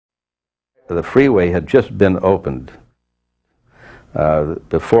The freeway had just been opened.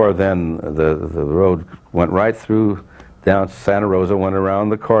 Before then, the road went right through down Santa Rosa, went around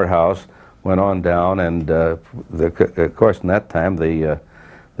the courthouse, went on down, and of course, in that time, the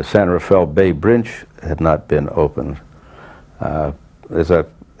Santa Rafael Bay Bridge had not been opened. I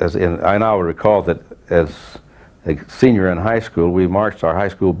now recall that as a senior in high school, our high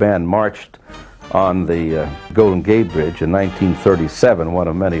school band marched on the Golden Gate Bridge in 1937, one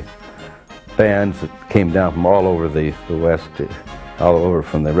of many bands that came down from all over the West, all over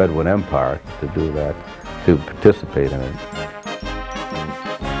from the Redwood Empire to do that, to participate in it.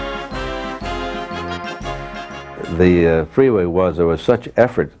 The freeway there was such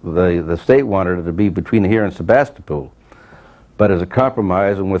effort. The state wanted it to be between here and Sebastopol, but as a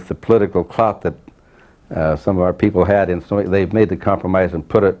compromise and with the political clout that some of our people had, they made the compromise and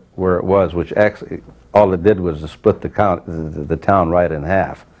put it where it was, which actually all it did was to split the town right in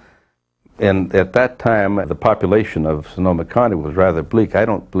half. And at that time, the population of Sonoma County was rather bleak. I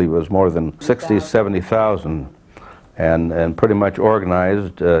don't believe it was more than 60, 70,000, and pretty much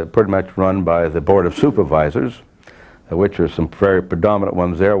organized, pretty much run by the Board of Supervisors, which are some very predominant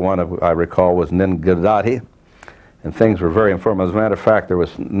ones there. One, I recall, was Ningadati, and things were very informal. As a matter of fact, there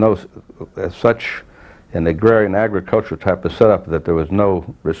was no such an agrarian agriculture type of setup that there was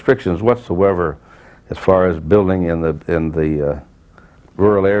no restrictions whatsoever as far as building in the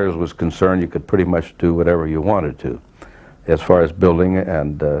rural areas was concerned. You could pretty much do whatever you wanted to as far as building,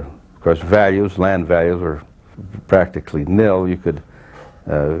 and of course land values were practically nil. You could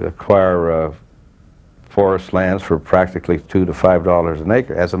acquire forest lands for practically $2 to $5 an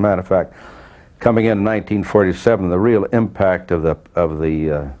acre. As a matter of fact, coming in 1947, the real impact of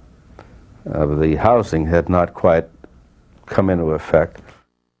the housing had not quite come into effect.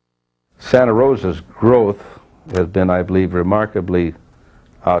 Santa Rosa's growth has been, I believe, remarkably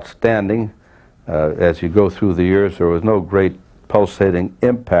outstanding. As you go through the years, there was no great pulsating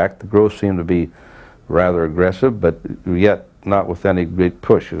impact. The growth seemed to be rather aggressive, but yet not with any great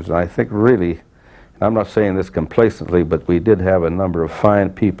pushes. And I think really, and I'm not saying this complacently, but we did have a number of fine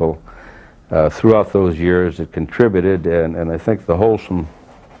people throughout those years that contributed, and I think the wholesome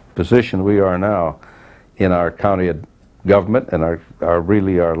position we are now in our county government and our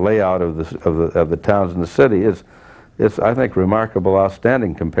layout of the towns and the city is, I think, remarkable,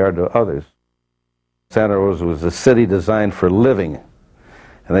 outstanding compared to others. Santa Rosa was a city designed for living,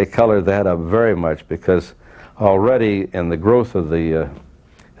 and they colored that up very much, because already in the growth of the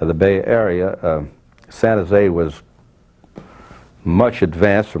Bay Area, San Jose was much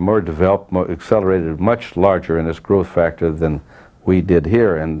advanced, or more developed, more accelerated, much larger in its growth factor than we did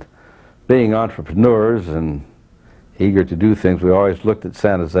here. And being entrepreneurs and eager to do things, we always looked at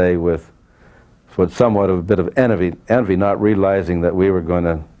San Jose with somewhat of a bit of envy, not realizing that we were going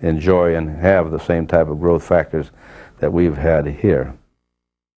to enjoy and have the same type of growth factors that we've had here.